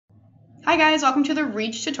Hi guys, welcome to the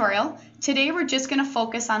Reach tutorial. Today we're just going to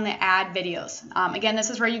focus on the add videos. Again,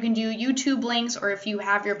 this is where you can do YouTube links, or if you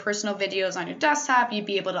have your personal videos on your desktop, you'd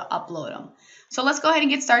be able to upload them. So let's go ahead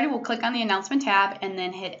and get started. We'll click on the announcement tab and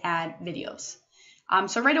then hit add videos.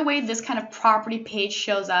 So right away this kind of property page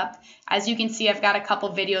shows up. As you can see, I've got a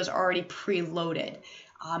couple videos already preloaded.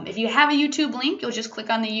 If you have a YouTube link, you'll just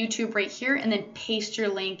click on the YouTube right here and then paste your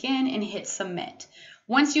link in and hit submit.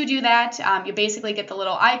 Once you do that, you basically get the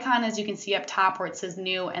little icon, as you can see up top, where it says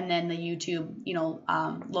new and then the YouTube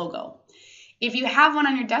logo. If you have one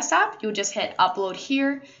on your desktop, you'll just hit upload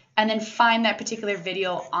here and then find that particular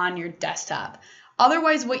video on your desktop.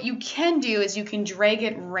 Otherwise, what you can do is you can drag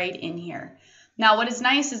it right in here. Now, what is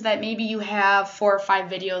nice is that maybe you have 4 or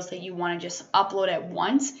 5 videos that you want to just upload at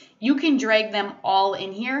once. You can drag them all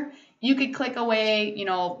in here. You could click away,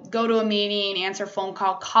 go to a meeting, answer a phone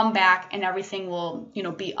call, come back, and everything will,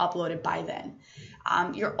 be uploaded by then.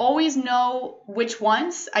 You'll always know which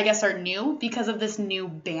ones, I guess, are new because of this new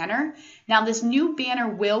banner. Now, this new banner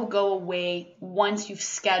will go away once you've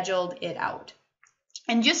scheduled it out.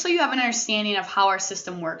 And just so you have an understanding of how our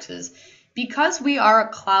system works is, because we are a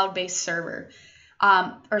cloud-based server,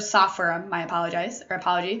 or software,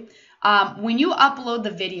 apology. When you upload the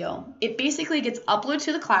video, it basically gets uploaded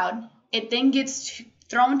to the cloud. It then gets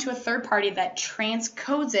thrown to a third party that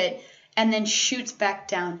transcodes it and then shoots back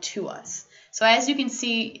down to us. So as you can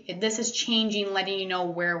see, this is changing, letting you know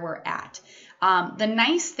where we're at. The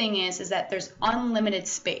nice thing is that there's unlimited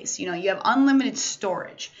space. You have unlimited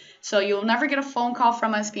storage. So you'll never get a phone call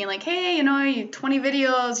from us being like, hey, you have 20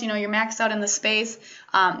 videos, you're maxed out in the space.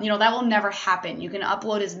 That will never happen. You can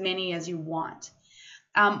upload as many as you want.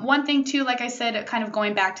 One thing too, like I said, kind of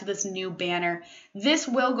going back to this new banner, this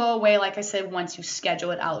will go away, like I said, once you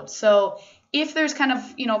schedule it out. So if there's kind of,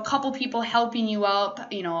 a couple people helping you out,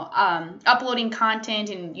 uploading content,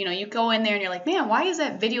 and, you go in there and you're like, man, why is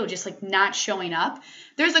that video just like not showing up?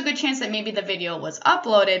 There's a good chance that maybe the video was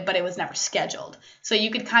uploaded, but it was never scheduled. So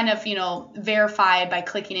you could kind of, verify by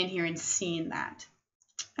clicking in here and seeing that.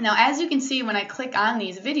 Now, as you can see, when I click on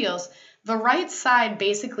these videos, the right side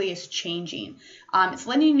basically is changing. It's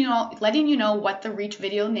letting you know what the Reach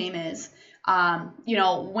video name is.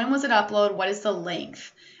 When was it uploaded? What is the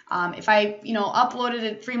length? If I, uploaded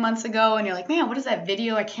it 3 months ago and you're like, man, what is that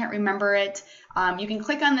video? I can't remember it. You can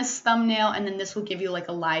click on this thumbnail and then this will give you like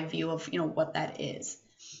a live view of, what that is.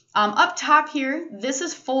 Up top here, this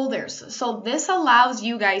is folders. So this allows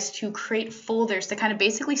you guys to create folders to kind of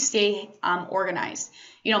basically stay organized.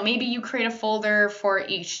 Maybe you create a folder for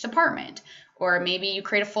each department, or maybe you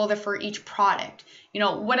create a folder for each product.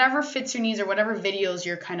 Whatever fits your needs or whatever videos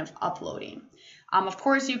you're kind of uploading. Of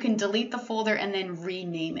course, you can delete the folder and then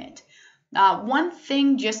rename it. One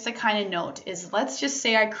thing just to kind of note is, let's just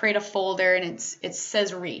say I create a folder and it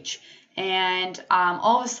says Reach. And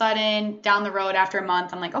all of a sudden, down the road after a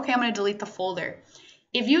month, I'm like, okay, I'm going to delete the folder.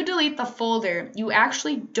 If you delete the folder, you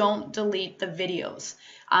actually don't delete the videos.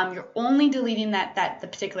 You're only deleting the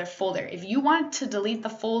particular folder. If you want to delete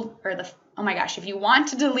the if you want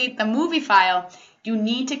to delete the movie file, you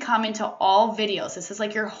need to come into all videos. This is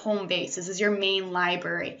like your home base. This is your main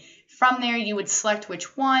library. From there, you would select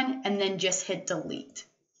which one and then just hit delete.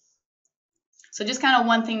 So just kind of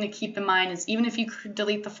one thing to keep in mind is, even if you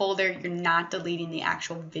delete the folder, you're not deleting the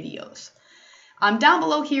actual videos. Down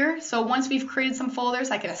below here, so once we've created some folders,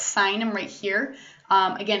 I could assign them right here.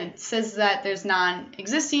 Again, it says that there's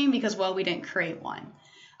non-existing because, well, we didn't create one.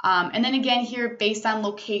 And then again here, based on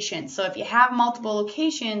location. So if you have multiple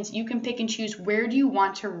locations, you can pick and choose, where do you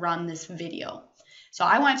want to run this video. So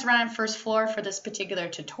I want it to run on first floor for this particular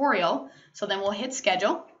tutorial. So then we'll hit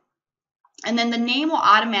schedule. And then the name will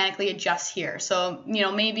automatically adjust here. So,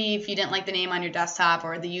 maybe if you didn't like the name on your desktop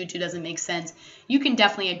or the YouTube doesn't make sense, you can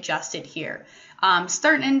definitely adjust it here.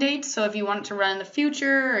 Start and end date. So if you want it to run in the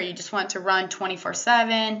future, or you just want it to run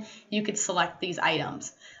 24/7, you could select these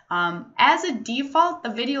items. As a default, the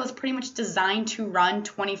video is pretty much designed to run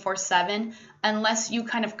 24/7 unless you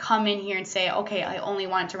kind of come in here and say, okay, I only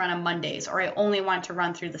want it to run on Mondays, or I only want it to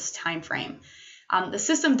run through this time frame. The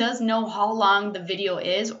system does know how long the video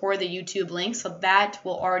is, or the YouTube link, so that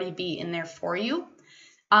will already be in there for you.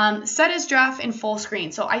 Set as draft and full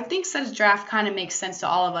screen. So I think set as draft kind of makes sense to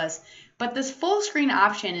all of us, but this full screen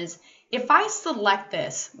option is, if I select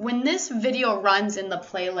this, when this video runs in the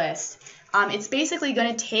playlist, it's basically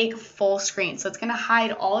going to take full screen. So it's going to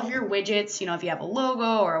hide all of your widgets. If you have a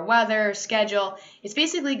logo or a weather schedule, it's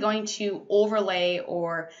basically going to overlay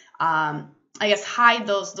or hide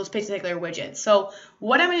those particular widgets. So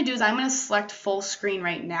what I'm going to do is I'm going to select full screen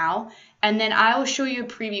right now, and then I will show you a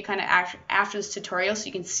preview kind of after this tutorial so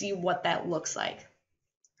you can see what that looks like.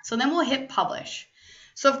 So then we'll hit publish.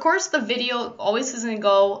 So of course the video always is going to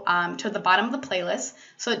go to the bottom of the playlist.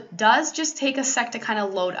 So it does just take a sec to kind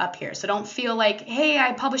of load up here. So don't feel like, hey,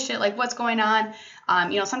 I published it, like what's going on?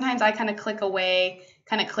 Sometimes I kind of click away,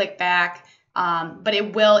 kind of click back, but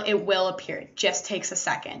it will appear. It just takes a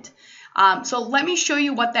second. So let me show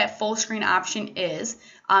you what that full screen option is.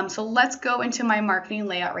 So let's go into my marketing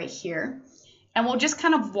layout right here, and we'll just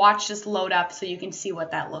kind of watch this load up so you can see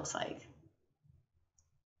what that looks like.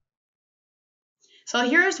 So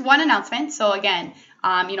here's one announcement. So again,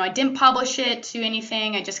 I didn't publish it to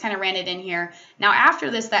anything. I just kind of ran it in here. Now after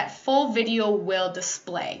this, that full video will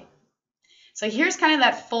display. So here's kind of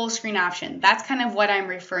that full screen option. That's kind of what I'm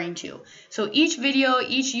referring to. So each video,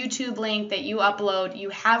 each YouTube link that you upload, you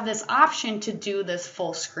have this option to do this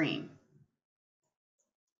full screen.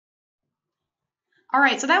 All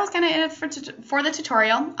right, so that was kind of it for the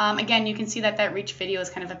tutorial. Again, you can see that reach video has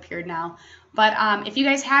kind of appeared now. But if you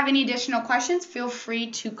guys have any additional questions, feel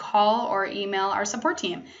free to call or email our support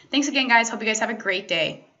team. Thanks again, guys. Hope you guys have a great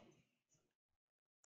day.